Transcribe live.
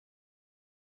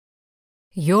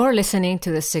You're listening to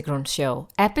The Sigrun Show,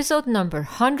 episode number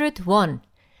 101.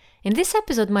 In this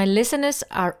episode, my listeners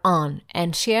are on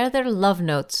and share their love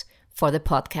notes for the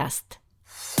podcast.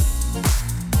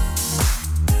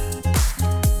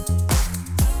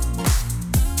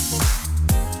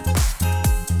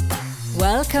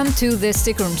 Welcome to The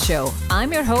Sigrun Show.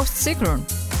 I'm your host, Sigrun,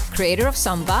 creator of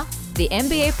Samba, the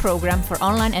MBA program for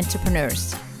online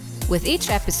entrepreneurs. With each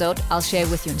episode, I'll share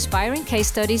with you inspiring case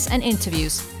studies and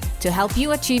interviews to help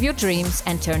you achieve your dreams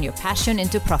and turn your passion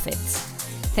into profits.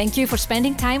 Thank you for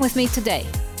spending time with me today.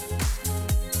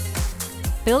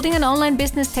 Building an online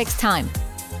business takes time.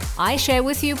 I share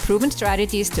with you proven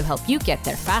strategies to help you get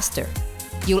there faster.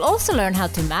 You'll also learn how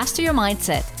to master your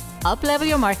mindset, up-level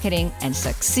your marketing, and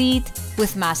succeed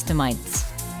with masterminds.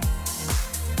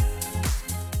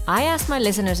 I asked my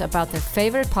listeners about their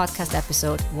favorite podcast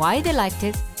episode, why they liked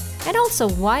it, and also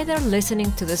why they're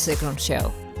listening to The Sigrun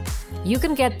Show. You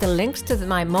can get the links to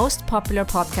my most popular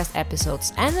podcast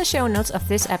episodes and the show notes of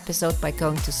this episode by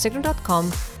going to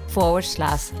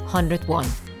sigrun.com/101.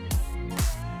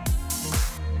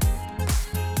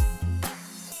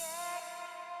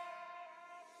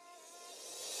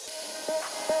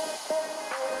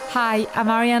 Hi, I'm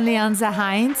Ariane Leanza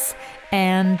Heinz,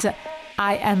 and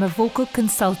I am a vocal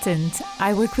consultant.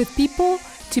 I work with people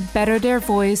to better their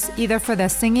voice, either for their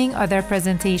singing or their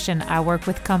presentation. I work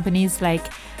with companies like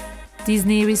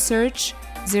Disney Research,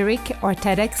 Zurich or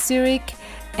TEDx Zurich,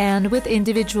 and with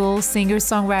individual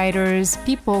singer-songwriters,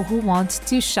 people who want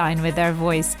to shine with their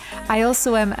voice. I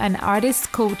also am an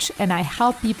artist coach, and I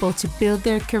help people to build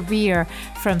their career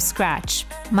from scratch.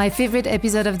 My favorite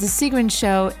episode of The Sigrun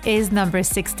Show is number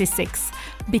 66,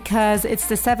 because it's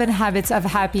the 7 habits of a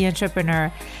happy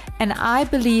entrepreneur. And I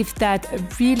believe that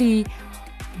really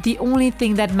the only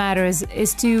thing that matters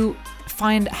is to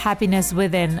find happiness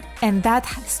within, and that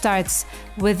starts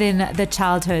within the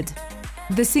childhood.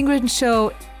 The Sigrun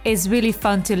Show is really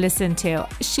fun to listen to.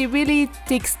 She really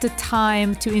takes the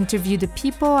time to interview the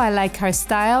people. I like her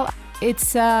style.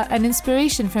 It's an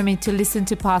inspiration for me to listen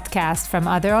to podcasts from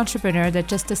other entrepreneurs that are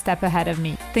just a step ahead of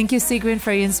me. Thank you, Sigrun,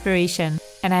 for your inspiration.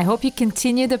 And I hope you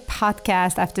continue the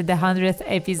podcast after the 100th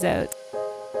episode.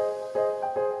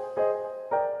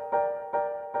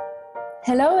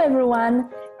 Hello,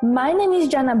 everyone. My name is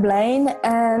Jana Blaine,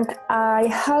 and I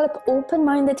help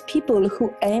open-minded people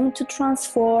who aim to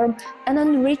transform and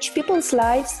enrich people's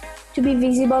lives to be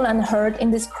visible and heard in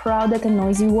this crowded and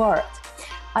noisy world.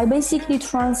 I basically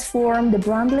transform the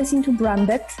brandless into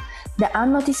branded, the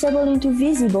unnoticeable into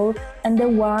visible, and the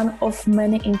one of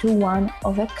many into one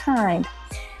of a kind.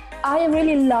 I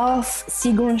really love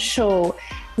Sigrun Show.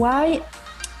 Why?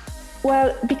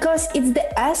 Well, because it's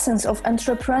the essence of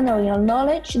entrepreneurial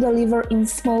knowledge delivered in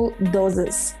small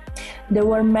doses. There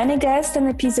were many guests and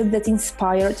episodes that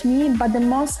inspired me, but the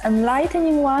most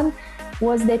enlightening one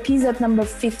was the episode number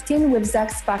 15 with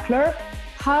Zach Spackler,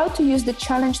 How to Use the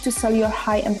Challenge to Sell Your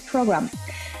High-End Program.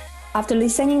 After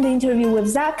listening to the interview with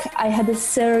Zach, I had a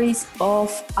series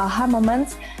of aha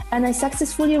moments, and I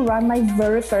successfully ran my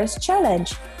very first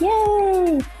challenge.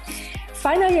 Yay!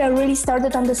 Finally, I really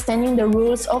started understanding the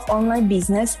rules of online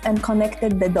business and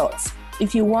connected the dots.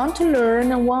 If you want to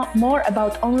learn more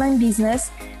about online business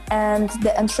and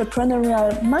the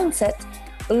entrepreneurial mindset,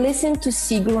 listen to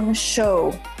Sigrun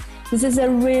Show. This is a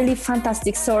really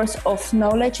fantastic source of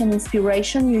knowledge and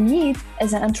inspiration you need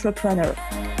as an entrepreneur.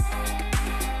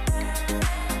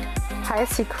 Hi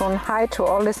Sigrun, hi to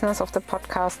all listeners of the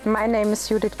podcast. My name is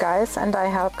Judith Geis, and I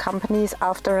help companies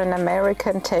after an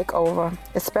American takeover,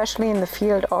 especially in the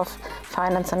field of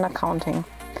finance and accounting.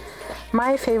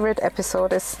 My favorite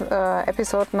episode is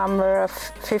episode number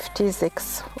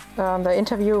 56, the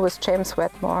interview with James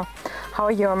Wedmore, How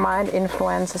Your Mind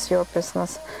Influences Your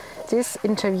Business. This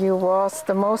interview was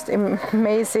the most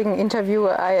amazing interview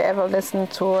I ever listened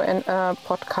to in a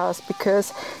podcast,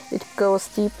 because it goes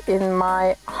deep in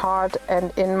my heart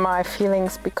and in my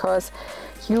feelings, because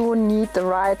you need the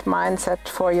right mindset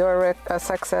for your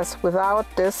success. Without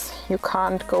this, you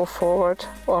can't go forward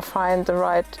or find the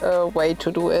right way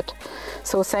to do it.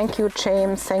 So thank you,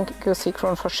 James. Thank you,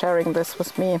 Sigrun, for sharing this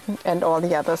with me and all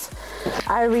the others.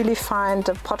 I really find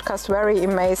the podcast very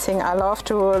amazing. I love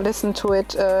to listen to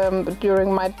it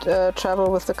during my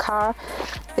travel with the car.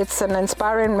 It's an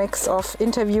inspiring mix of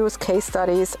interviews, case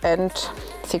studies, and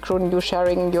Sigrun, you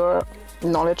sharing your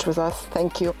knowledge with us.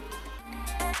 Thank you.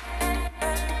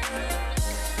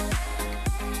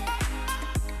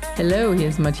 Hello,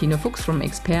 here's Martina Fuchs from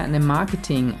Experten in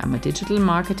Marketing. I'm a digital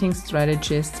marketing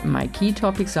strategist. My key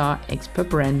topics are expert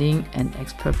branding and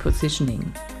expert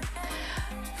positioning.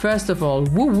 First of all,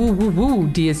 woo,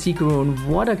 dear Sigrun.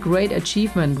 What a great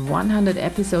achievement. 100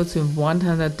 episodes in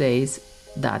 100 days.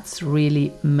 That's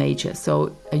really major.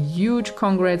 So a huge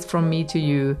congrats from me to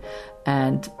you.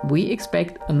 And we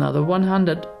expect another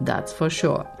 100, that's for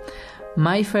sure.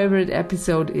 My favorite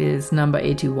episode is number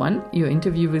 81, your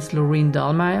interview with Loreen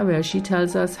Dahlmeier, where she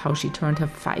tells us how she turned her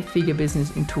 5-figure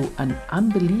business into an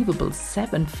unbelievable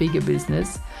 7-figure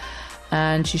business.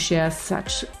 And she shares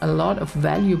such a lot of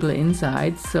valuable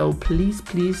insights. So please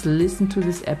listen to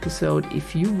this episode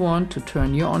if you want to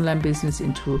turn your online business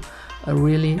into a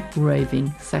really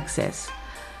raving success.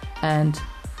 And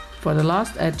for the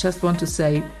last, I just want to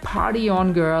say, party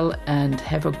on, girl, and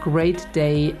have a great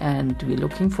day. And we're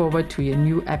looking forward to your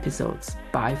new episodes.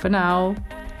 Bye for now.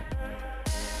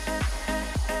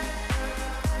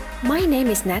 My name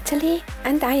is Natalie,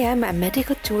 and I am a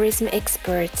medical tourism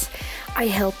expert. I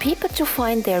help people to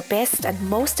find their best and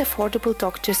most affordable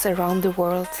doctors around the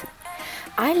world.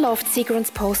 I loved Sigrun's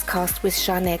podcast with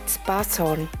Jeanette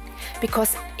Bathorn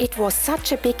because it was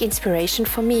such a big inspiration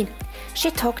for me. She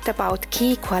talked about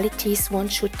key qualities one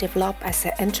should develop as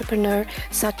an entrepreneur,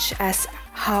 such as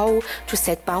how to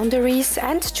set boundaries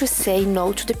and to say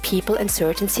no to the people in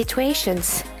certain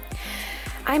situations.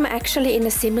 I'm actually in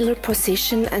a similar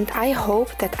position, and I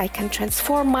hope that I can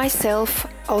transform myself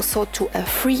also to a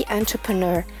free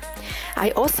entrepreneur.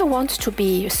 I also want to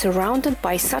be surrounded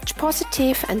by such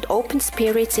positive and open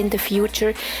spirits in the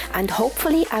future, and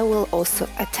hopefully I will also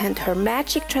attend her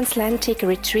Magic Transatlantic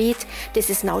retreat.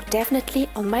 This is now definitely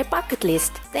on my bucket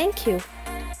list. Thank you.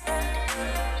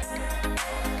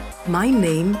 My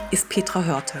name is Petra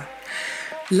Hörter.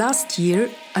 Last year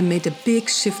I made a big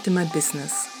shift in my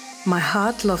business. My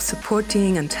heart loves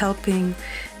supporting and helping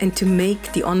and to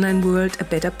make the online world a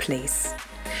better place.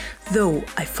 Though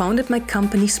I founded my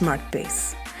company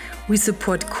SmartBase. We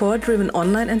support core-driven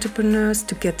online entrepreneurs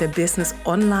to get their business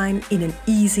online in an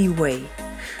easy way,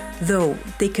 though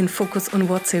they can focus on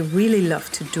what they really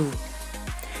love to do.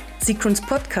 Sigrun's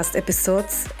podcast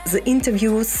episodes, the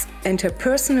interviews and her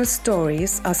personal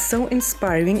stories are so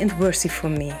inspiring and worthy for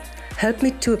me. Help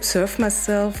me to observe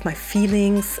myself, my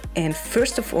feelings, and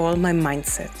first of all, my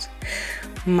mindset.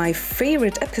 My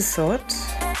favorite episode?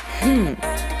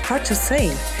 Hard to say.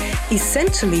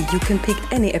 Essentially, you can pick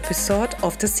any episode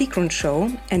of The Sigrun Show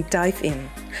and dive in.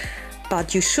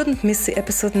 But you shouldn't miss the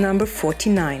episode number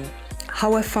 49,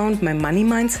 how I found my money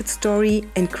mindset story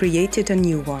and created a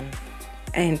new one.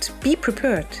 And be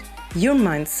prepared, your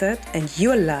mindset and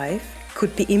your life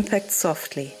could be impacted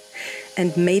softly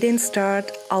and made in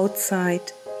start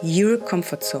outside your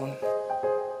comfort zone.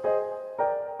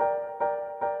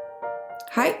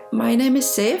 Hi, my name is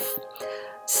Siv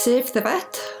the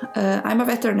vet. I'm a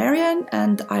veterinarian,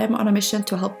 and I am on a mission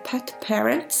to help pet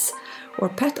parents or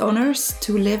pet owners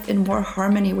to live in more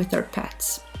harmony with their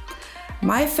pets.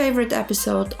 My favorite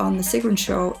episode on The Sigrun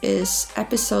Show is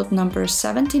episode number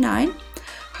 79,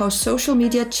 How Social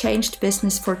Media Changed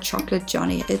Business for Chocolate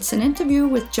Johnny. It's an interview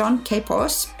with John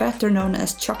Capos, better known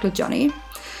as Chocolate Johnny.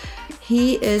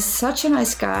 He is such a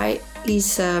nice guy.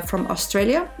 He's from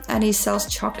Australia, and he sells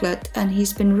chocolate, and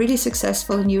he's been really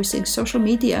successful in using social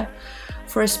media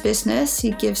for his business. He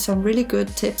gives some really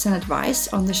good tips and advice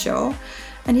on the show,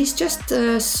 and he's just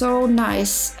so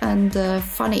nice and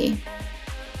funny.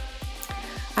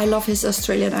 I love his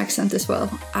Australian accent as well.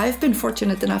 I've been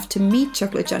fortunate enough to meet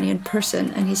Chocolate Johnny in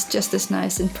person, and he's just as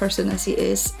nice in person as he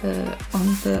is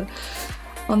on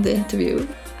the interview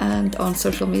and on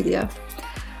social media.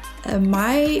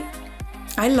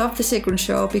 I love The Sigrun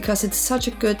Show because it's such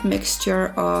a good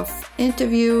mixture of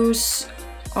interviews,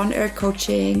 on-air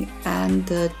coaching, and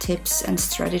tips and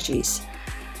strategies.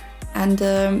 And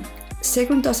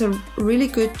Sigrun does a really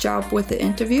good job with the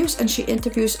interviews, and she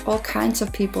interviews all kinds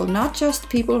of people, not just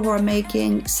people who are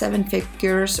making 7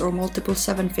 figures or multiple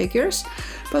 7 figures,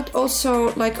 but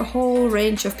also like a whole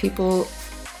range of people,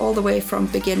 all the way from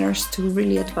beginners to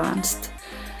really advanced.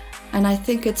 And I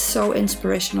think it's so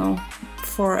inspirational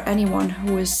for anyone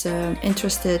who is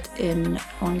interested in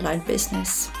online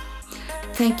business.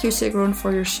 Thank you, Sigrun,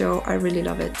 for your show. I really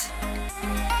love it.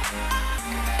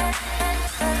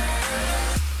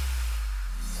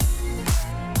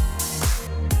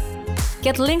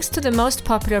 Get links to the most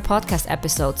popular podcast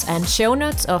episodes and show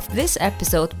notes of this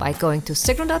episode by going to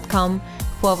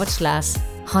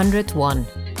sigrun.com/101.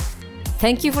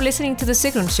 Thank you for listening to The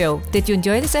Sigrun Show. Did you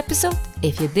enjoy this episode?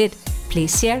 If you did,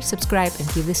 please share, subscribe, and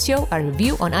give this show a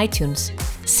review on iTunes.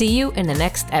 See you in the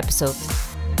next episode.